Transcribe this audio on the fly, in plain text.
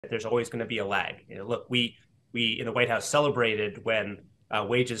there's always going to be a lag. Look, we in the White House celebrated when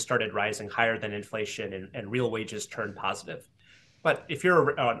wages started rising higher than inflation and real wages turned positive. But if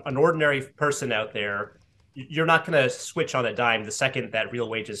you're an ordinary person out there, you're not going to switch on a dime the second that real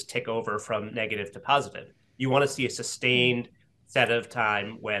wages tick over from negative to positive. You want to see a sustained set of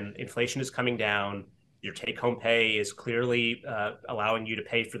time when inflation is coming down, your take-home pay is clearly allowing you to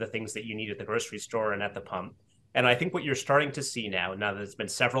pay for the things that you need at the grocery store and at the pump. And I think what you're starting to see now that it's been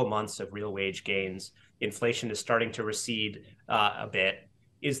several months of real wage gains, inflation is starting to recede a bit,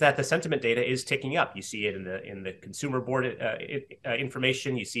 is that the sentiment data is ticking up. You see it in the consumer board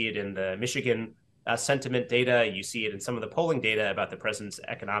information. You see it in the Michigan sentiment data. You see it in some of the polling data about the president's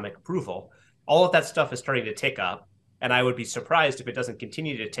economic approval. All of that stuff is starting to tick up. And I would be surprised if it doesn't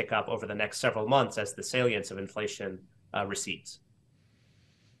continue to tick up over the next several months as the salience of inflation recedes.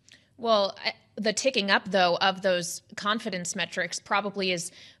 Well, the ticking up, though, of those confidence metrics probably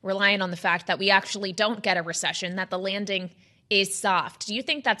is reliant on the fact that we actually don't get a recession, that the landing is soft. Do you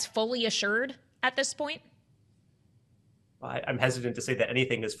think that's fully assured at this point? I'm hesitant to say that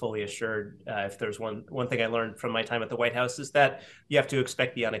anything is fully assured. If there's one thing I learned from my time at the White House is that you have to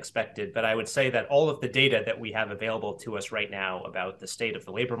expect the unexpected. But I would say that all of the data that we have available to us right now about the state of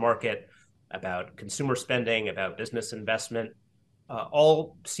the labor market, about consumer spending, about business investment,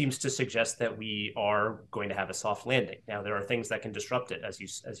 all seems to suggest that we are going to have a soft landing. Now, there are things that can disrupt it, as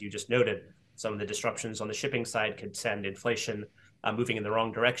you just noted. Some of the disruptions on the shipping side could send inflation moving in the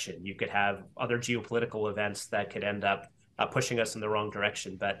wrong direction. You could have other geopolitical events that could end up pushing us in the wrong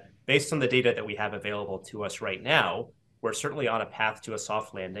direction. But based on the data that we have available to us right now, we're certainly on a path to a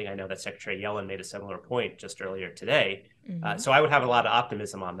soft landing. I know that Secretary Yellen made a similar point just earlier today. So I would have a lot of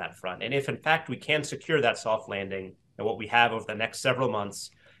optimism on that front. And if, in fact, we can secure that soft landing, and what we have over the next several months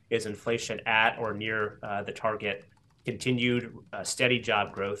is inflation at or near the target, continued steady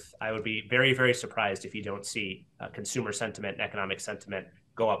job growth, I would be very, very surprised if you don't see consumer sentiment and economic sentiment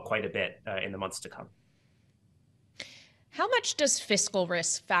go up quite a bit in the months to come. How much does fiscal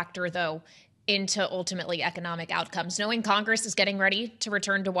risk factor, though, into ultimately economic outcomes? Knowing Congress is getting ready to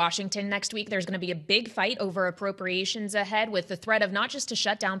return to Washington next week, there's going to be a big fight over appropriations ahead with the threat of not just a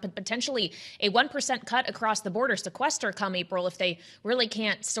shutdown, but potentially a 1% cut across the border sequester come April if they really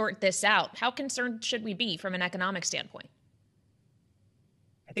can't sort this out. How concerned should we be from an economic standpoint?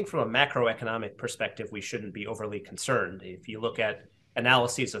 I think from a macroeconomic perspective, we shouldn't be overly concerned. If you look at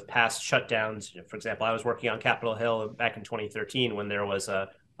analyses of past shutdowns, for example, I was working on Capitol Hill back in 2013 when there was a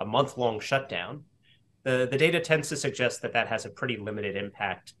month-long shutdown. The data tends to suggest that has a pretty limited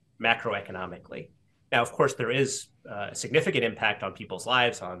impact macroeconomically. Now, of course, there is a significant impact on people's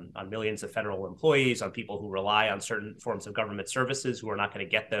lives, on millions of federal employees, on people who rely on certain forms of government services who are not going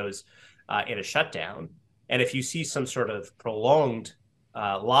to get those in a shutdown. And if you see some sort of prolonged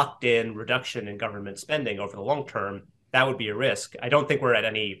locked-in reduction in government spending over the long term, that would be a risk. I don't think we're at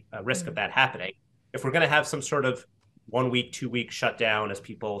any risk of that happening. If we're going to have some sort of 1 week, 2 week shutdown as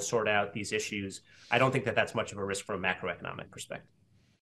people sort out these issues, I don't think that that's much of a risk from a macroeconomic perspective.